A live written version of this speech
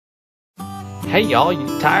Hey y'all,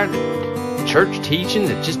 you tired of church teaching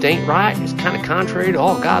that just ain't right? It's kind of contrary to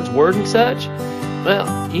all God's word and such?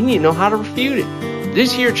 Well, you need to know how to refute it.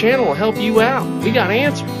 This here channel will help you out. We got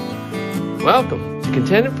answers. Welcome to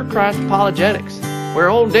Contending for Christ Apologetics, where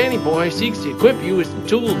old Danny Boy seeks to equip you with some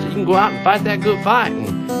tools that you can go out and fight that good fight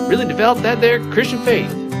and really develop that there Christian faith.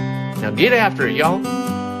 Now get after it, y'all.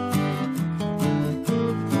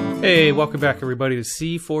 Hey, welcome back everybody to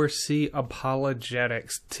C4C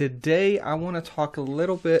Apologetics. Today I want to talk a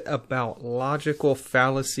little bit about logical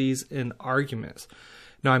fallacies in arguments.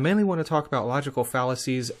 Now I mainly want to talk about logical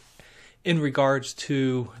fallacies in regards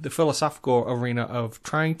to the philosophical arena of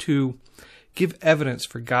trying to give evidence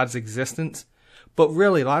for God's existence, but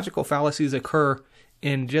really logical fallacies occur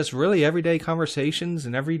in just really everyday conversations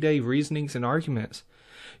and everyday reasonings and arguments.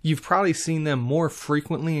 You've probably seen them more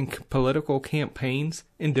frequently in political campaigns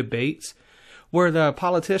and debates, where the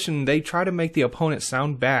politician, they try to make the opponent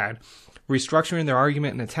sound bad, restructuring their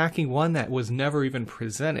argument and attacking one that was never even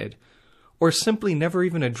presented, or simply never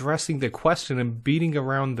even addressing the question and beating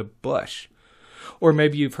around the bush. Or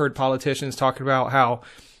maybe you've heard politicians talking about how,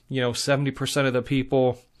 70% of the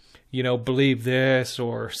people, believe this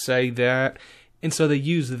or say that, and so they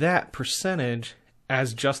use that percentage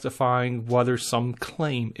as justifying whether some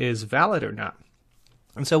claim is valid or not.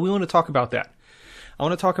 And so we want to talk about that. I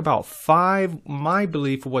want to talk about my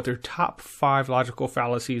belief of what their top 5 logical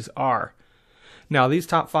fallacies are. Now, these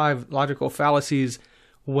top 5 logical fallacies,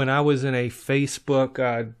 when I was in a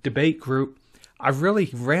Facebook debate group, I really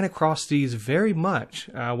ran across these very much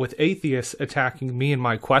with atheists attacking me and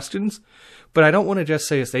my questions. But I don't want to just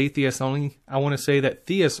say it's atheists only. I want to say that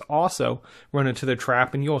theists also run into the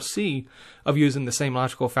trap, and you'll see, of using the same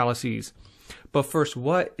logical fallacies. But first,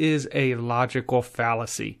 what is a logical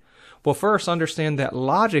fallacy? Well, first, understand that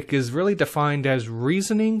logic is really defined as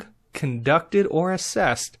reasoning conducted or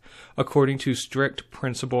assessed according to strict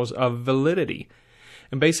principles of validity.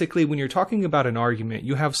 And basically, when you're talking about an argument,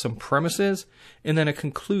 you have some premises and then a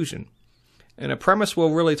conclusion. And a premise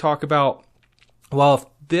will really talk about, well, if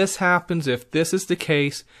this happens, if this is the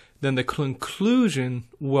case, then the conclusion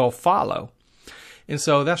will follow. And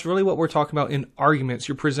so that's really what we're talking about in arguments.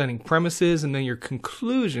 You're presenting premises and then your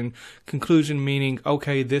conclusion meaning,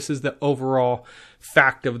 okay, this is the overall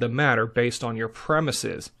fact of the matter based on your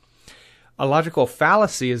premises. A logical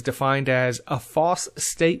fallacy is defined as a false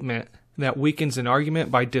statement that weakens an argument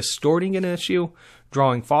by distorting an issue,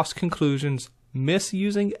 drawing false conclusions,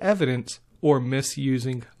 misusing evidence, or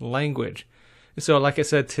misusing language. So like I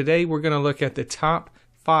said, today we're going to look at the top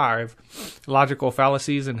 5 logical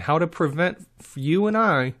fallacies and how to prevent you and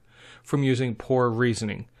I from using poor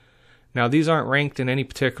reasoning. Now, these aren't ranked in any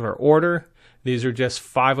particular order. These are just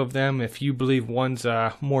 5 of them. If you believe one's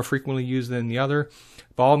more frequently used than the other,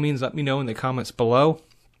 by all means, let me know in the comments below.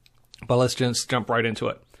 But let's just jump right into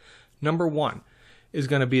it. Number 1 is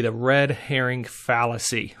going to be the red herring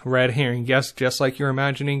fallacy. Red herring, yes, just like you're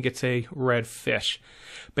imagining, it's a red fish.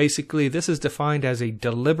 Basically, this is defined as a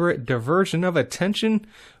deliberate diversion of attention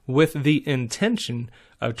with the intention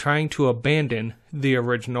of trying to abandon the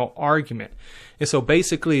original argument. And so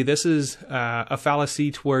basically, this is a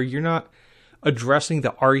fallacy to where you're not addressing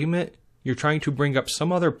the argument, you're trying to bring up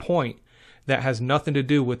some other point that has nothing to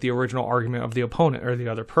do with the original argument of the opponent or the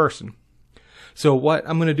other person. So what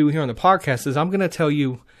I'm going to do here on the podcast is I'm going to tell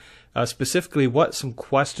you specifically what some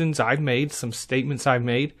questions I've made, some statements I've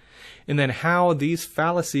made, and then how these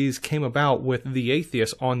fallacies came about with the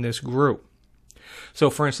atheists on this group. So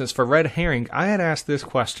for instance, for red herring, I had asked this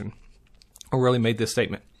question, or really made this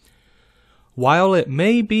statement. While it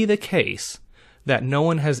may be the case that no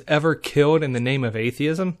one has ever killed in the name of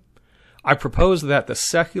atheism, I propose that the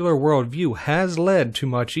secular worldview has led to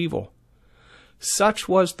much evil. Such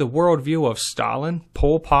was the worldview of Stalin,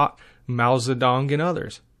 Pol Pot, Mao Zedong, and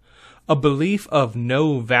others. A belief of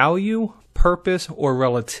no value, purpose, or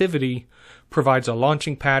relativity provides a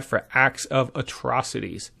launching pad for acts of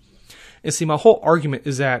atrocities. And see, my whole argument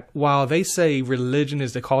is that while they say religion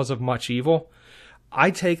is the cause of much evil, I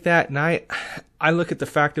take that and I look at the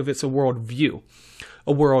fact of it's a worldview.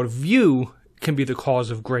 A worldview can be the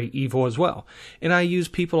cause of great evil as well. And I use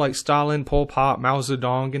people like Stalin, Pol Pot, Mao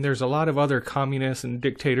Zedong, and there's a lot of other communists and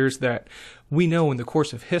dictators that we know in the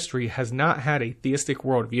course of history has not had a theistic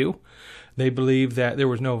worldview. They believed that there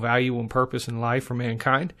was no value and purpose in life for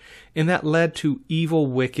mankind, and that led to evil,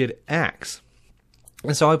 wicked acts.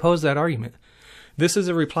 And so I pose that argument. This is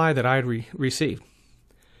a reply that I received.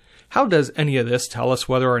 How does any of this tell us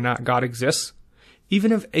whether or not God exists?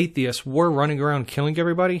 Even if atheists were running around killing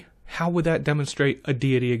everybody, how would that demonstrate a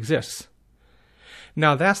deity exists?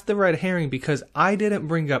 Now that's the red herring, because I didn't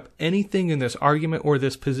bring up anything in this argument or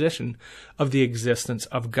this position of the existence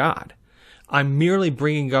of God. I'm merely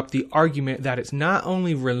bringing up the argument that it's not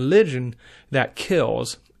only religion that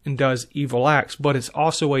kills and does evil acts, but it's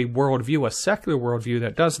also a worldview, a secular worldview,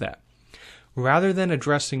 that does that. Rather than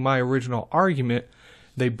addressing my original argument,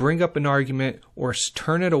 they bring up an argument or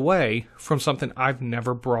turn it away from something I've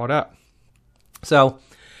never brought up. So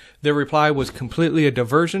their reply was completely a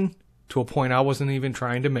diversion to a point I wasn't even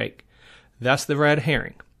trying to make. That's the red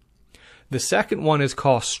herring. The second one is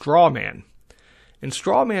called straw man. And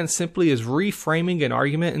straw man simply is reframing an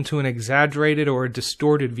argument into an exaggerated or a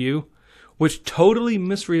distorted view, which totally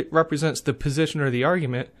misrepresents the position or the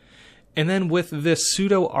argument. And then with this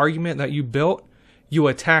pseudo argument that you built, you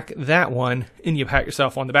attack that one and you pat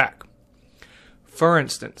yourself on the back. For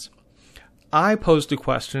instance, I posed a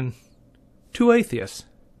question to atheists.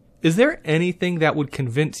 Is there anything that would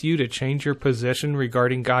convince you to change your position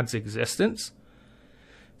regarding God's existence?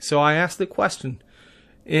 So I asked the question,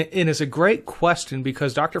 and it's a great question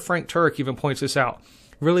because Dr. Frank Turek even points this out.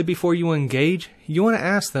 Really, before you engage, you want to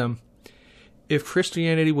ask them, if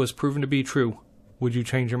Christianity was proven to be true, would you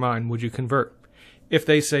change your mind? Would you convert? If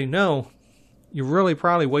they say no, you're really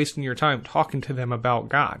probably wasting your time talking to them about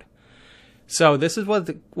God. So this is what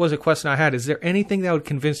was a question I had. Is there anything that would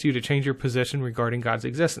convince you to change your position regarding God's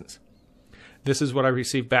existence? This is what I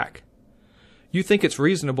received back. You think it's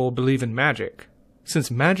reasonable to believe in magic.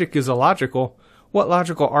 Since magic is illogical, what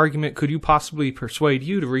logical argument could you possibly persuade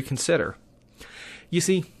you to reconsider? You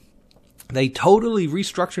see, they totally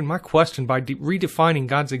restructured my question by redefining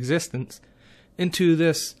God's existence into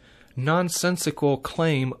this nonsensical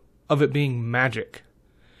claim of it being magic.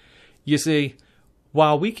 You see,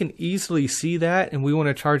 while we can easily see that and we want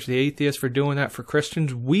to charge the atheists for doing that for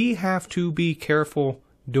Christians, we have to be careful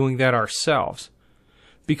doing that ourselves.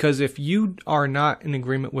 Because if you are not in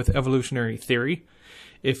agreement with evolutionary theory,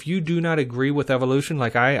 if you do not agree with evolution,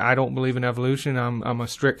 like I don't believe in evolution, I'm a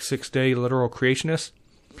strict 6-day literal creationist,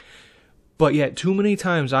 but yet too many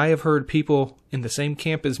times I have heard people in the same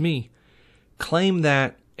camp as me claim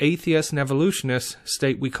that atheists and evolutionists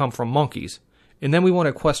state we come from monkeys. And then we want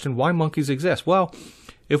to question why monkeys exist. Well,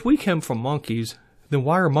 if we came from monkeys, then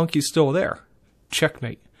why are monkeys still there?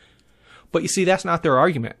 Checkmate. But you see, that's not their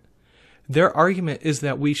argument. Their argument is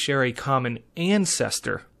that we share a common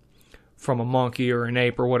ancestor from a monkey or an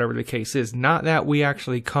ape or whatever the case is, not that we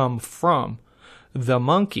actually come from the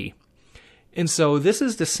monkey. And so this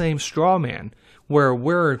is the same straw man where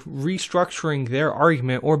we're restructuring their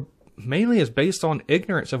argument, or mainly is based on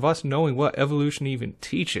ignorance of us knowing what evolution even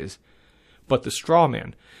teaches. But the straw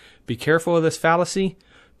man, be careful of this fallacy,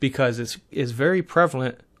 because it's very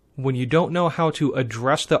prevalent when you don't know how to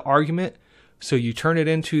address the argument, so you turn it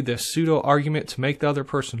into this pseudo argument to make the other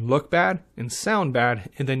person look bad and sound bad,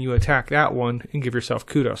 and then you attack that one and give yourself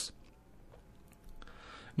kudos.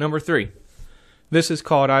 Number 3. This is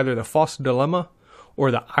called either the false dilemma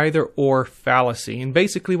or the either-or fallacy. And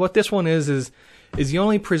basically what this one is you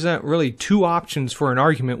only present really 2 options for an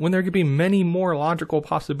argument when there could be many more logical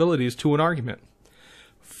possibilities to an argument.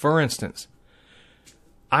 For instance,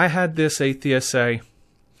 I had this atheist say,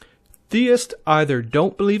 theists either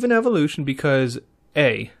don't believe in evolution because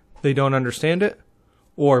A, they don't understand it,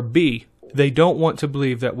 or B, they don't want to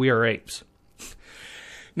believe that we are apes.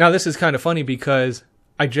 Now this is kind of funny because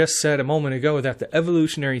I just said a moment ago that the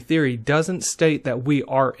evolutionary theory doesn't state that we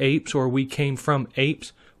are apes or we came from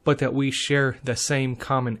apes, but that we share the same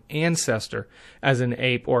common ancestor as an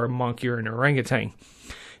ape or a monkey or an orangutan.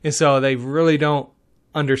 And so they really don't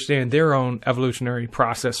understand their own evolutionary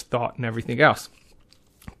process, thought, and everything else.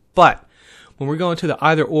 But when we're going to the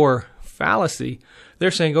either-or fallacy,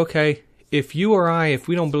 they're saying, okay, if you or I, if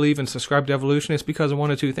we don't believe and subscribe to evolution, it's because of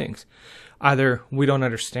one of 2 things. Either we don't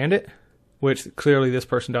understand it, which clearly this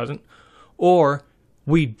person doesn't, or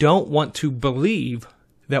we don't want to believe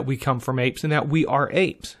that we come from apes and that we are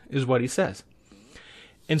apes, is what he says.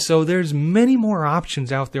 And so there's many more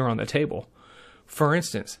options out there on the table. For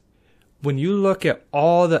instance, when you look at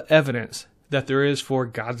all the evidence that there is for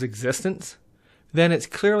God's existence, then it's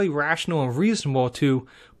clearly rational and reasonable to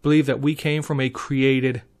believe that we came from we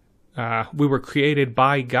were created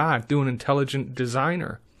by God through an intelligent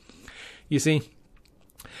designer. You see,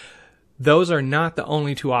 those are not the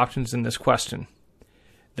only 2 options in this question.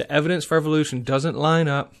 The evidence for evolution doesn't line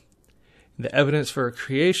up. The evidence for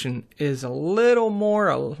creation is a little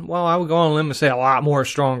more, well, I would go on a limb and say a lot more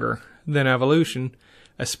stronger than evolution,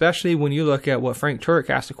 especially when you look at what Frank Turek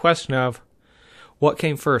asked the question of, what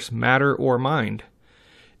came first, matter or mind?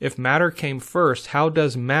 If matter came first, how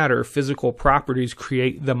does matter, physical properties,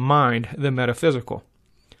 create the mind, the metaphysical?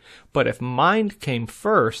 But if mind came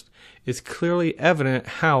first, it's clearly evident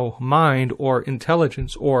how mind or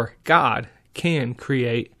intelligence or God can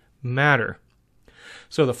create matter.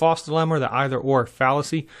 So the false dilemma, the either or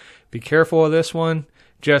fallacy, be careful of this one.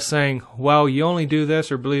 Just saying, well, you only do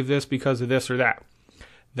this or believe this because of this or that.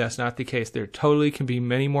 That's not the case. There totally can be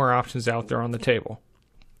many more options out there on the table.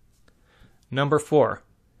 Number 4,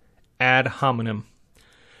 ad hominem.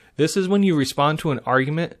 This is when you respond to an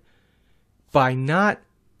argument by not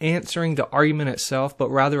answering the argument itself, but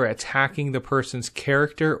rather attacking the person's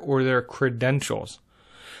character or their credentials.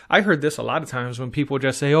 I heard this a lot of times when people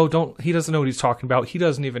just say, oh, he doesn't know what he's talking about. He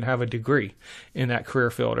doesn't even have a degree in that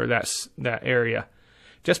career field or that area.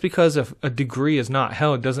 Just because a degree is not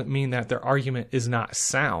held doesn't mean that their argument is not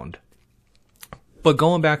sound. But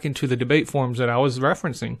going back into the debate forums that I was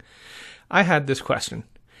referencing, I had this question,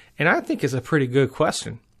 and I think it's a pretty good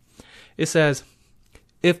question. It says,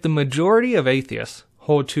 if the majority of atheists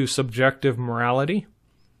hold to subjective morality,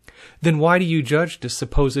 then why do you judge the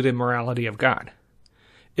supposed immorality of God?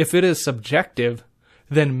 If it is subjective,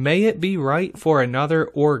 then may it be right for another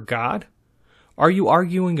or God? Are you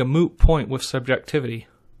arguing a moot point with subjectivity?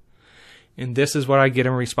 And this is what I get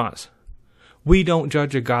in response. We don't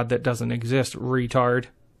judge a God that doesn't exist, retard.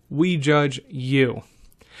 We judge you.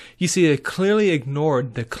 You see, they clearly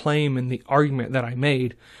ignored the claim and the argument that I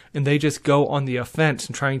made, and they just go on the offense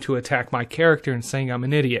and trying to attack my character and saying I'm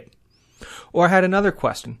an idiot. Or I had another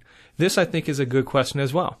question. This, I think, is a good question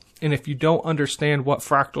as well. And if you don't understand what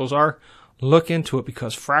fractals are, look into it,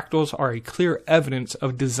 because fractals are a clear evidence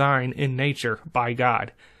of design in nature by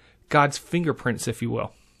God. God's fingerprints, if you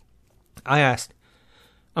will. I asked,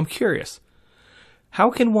 I'm curious,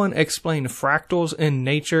 how can one explain fractals in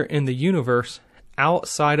nature in the universe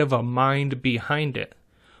outside of a mind behind it?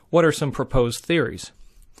 What are some proposed theories?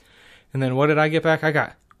 And then what did I get back? I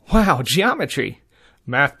got, wow, geometry.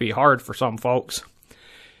 Math be hard for some folks.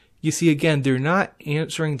 You see, again, they're not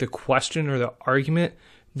answering the question or the argument.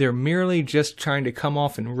 They're merely just trying to come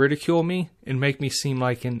off and ridicule me and make me seem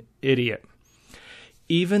like an idiot.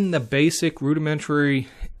 Even the basic, rudimentary,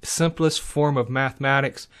 simplest form of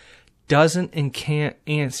mathematics doesn't and can't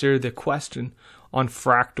answer the question on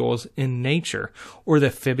fractals in nature or the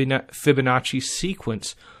Fibonacci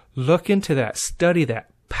sequence. Look into that. Study that.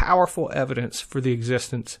 Powerful evidence for the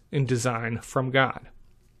existence and design from God.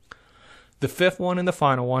 The fifth one and the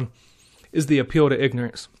final one is the appeal to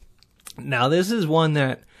ignorance. Now, this is one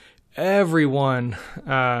that everyone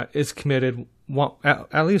is committed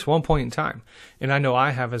at least one point in time, and I know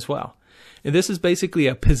I have as well. And this is basically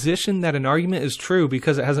a position that an argument is true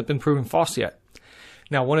because it hasn't been proven false yet.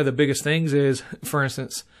 Now, one of the biggest things is, for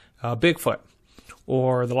instance, Bigfoot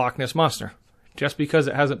or the Loch Ness Monster. Just because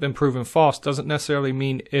it hasn't been proven false doesn't necessarily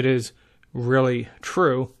mean it is really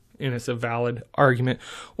true and it's a valid argument,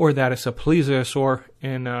 or that it's a plesiosaur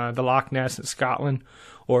in the Loch Ness in Scotland,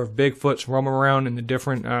 or if Bigfoot's roaming around in the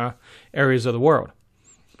different areas of the world.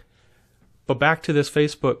 But back to this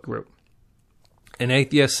Facebook group. An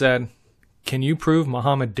atheist said, can you prove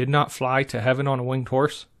Muhammad did not fly to heaven on a winged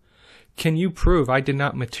horse? Can you prove I did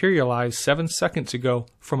not materialize 7 seconds ago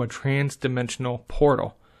from a trans-dimensional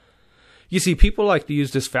portal? You see, people like to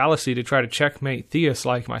use this fallacy to try to checkmate theists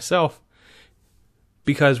like myself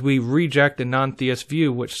because we reject a non-theist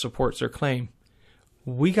view which supports their claim.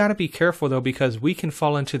 We got to be careful, though, because we can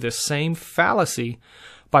fall into the same fallacy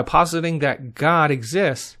by positing that God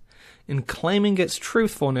exists and claiming its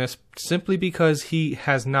truthfulness simply because he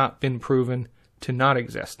has not been proven to not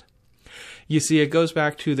exist. You see, it goes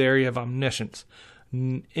back to the area of omniscience.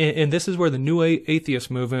 And this is where the New Atheist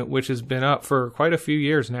movement, which has been up for quite a few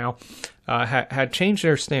years now, had changed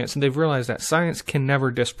their stance, and they've realized that science can never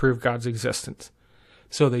disprove God's existence.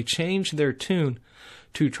 So they changed their tune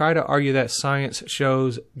to try to argue that science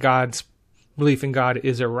shows God's belief in God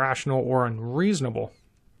is irrational or unreasonable.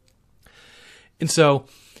 And so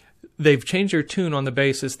they've changed their tune on the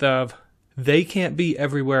basis of they can't be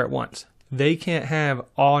everywhere at once. They can't have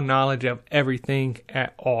all knowledge of everything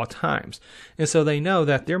at all times. And so they know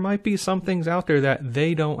that there might be some things out there that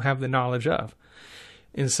they don't have the knowledge of.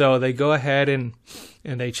 And so they go ahead and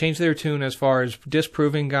they change their tune as far as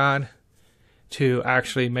disproving God to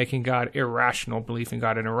actually making God irrational, belief in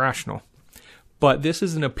God irrational. But this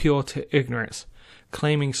is an appeal to ignorance,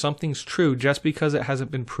 claiming something's true just because it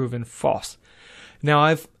hasn't been proven false. Now,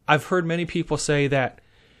 I've heard many people say that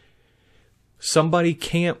somebody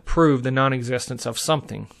can't prove the non-existence of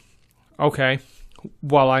something. Okay,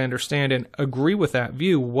 while I understand and agree with that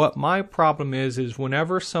view, what my problem is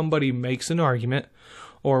whenever somebody makes an argument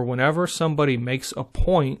or whenever somebody makes a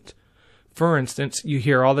point, for instance, you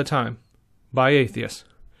hear all the time by atheists,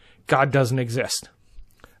 God doesn't exist.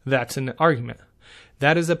 that's an argument.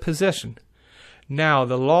 That is a position. Now,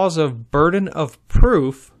 the laws of burden of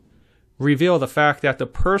proof reveal the fact that the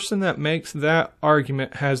person that makes that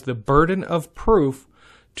argument has the burden of proof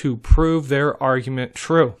to prove their argument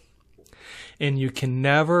true. And you can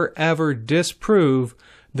never, ever disprove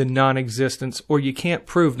the non-existence, or you can't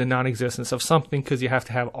prove the non-existence of something, because you have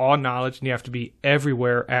to have all knowledge and you have to be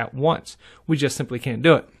everywhere at once. We just simply can't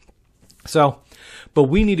do it. So, but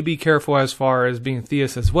we need to be careful as far as being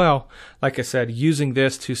theists as well. Like I said, using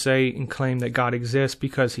this to say and claim that God exists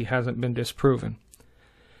because he hasn't been disproven.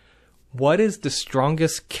 What is the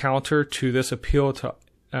strongest counter to this appeal to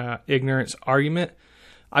ignorance argument?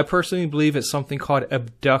 I personally believe it's something called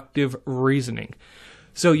abductive reasoning.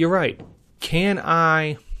 So you're right. Can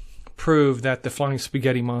I prove that the flying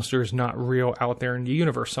spaghetti monster is not real out there in the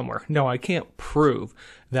universe somewhere? No, I can't prove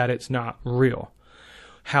that it's not real.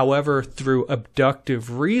 However, through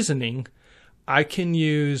abductive reasoning, I can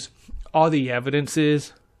use all the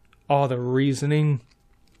evidences, all the reasoning,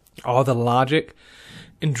 all the logic,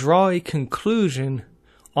 and draw a conclusion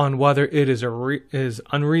on whether it is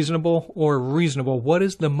unreasonable or reasonable. What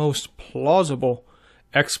is the most plausible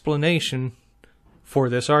explanation for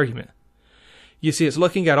this argument? You see, it's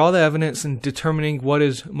looking at all the evidence and determining what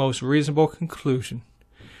is most reasonable conclusion.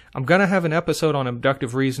 I'm going to have an episode on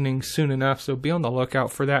abductive reasoning soon enough, so be on the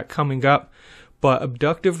lookout for that coming up. But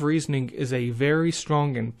abductive reasoning is a very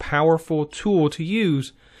strong and powerful tool to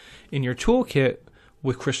use in your toolkit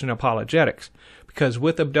with Christian apologetics. Because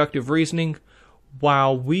with abductive reasoning,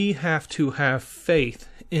 while we have to have faith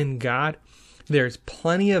in God, there's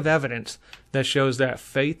plenty of evidence that shows that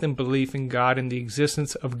faith and belief in God and the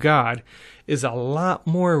existence of God is a lot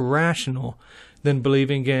more rational than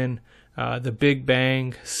believing in the Big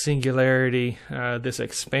Bang, singularity, this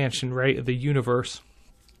expansion rate of the universe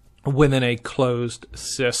within a closed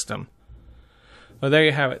system. Well, there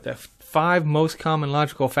you have it. The 5 most common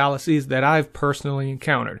logical fallacies that I've personally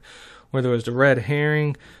encountered. Whether it was the red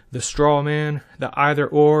herring, the straw man, the either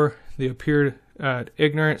or, the appeared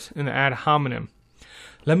ignorance, and the ad hominem.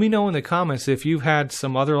 Let me know in the comments if you've had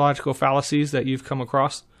some other logical fallacies that you've come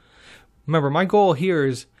across. Remember, my goal here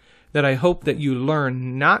is that I hope that you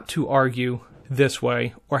learn not to argue this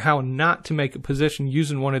way or how not to make a position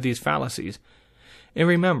using one of these fallacies. And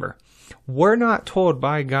remember, we're not told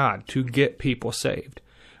by God to get people saved.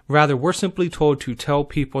 Rather, we're simply told to tell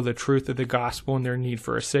people the truth of the gospel and their need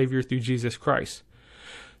for a Savior through Jesus Christ.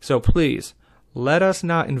 So please, let us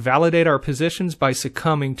not invalidate our positions by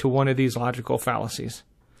succumbing to one of these logical fallacies.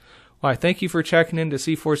 Well, I thank you for checking in to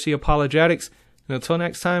C4C Apologetics, and until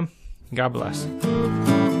next time, God bless.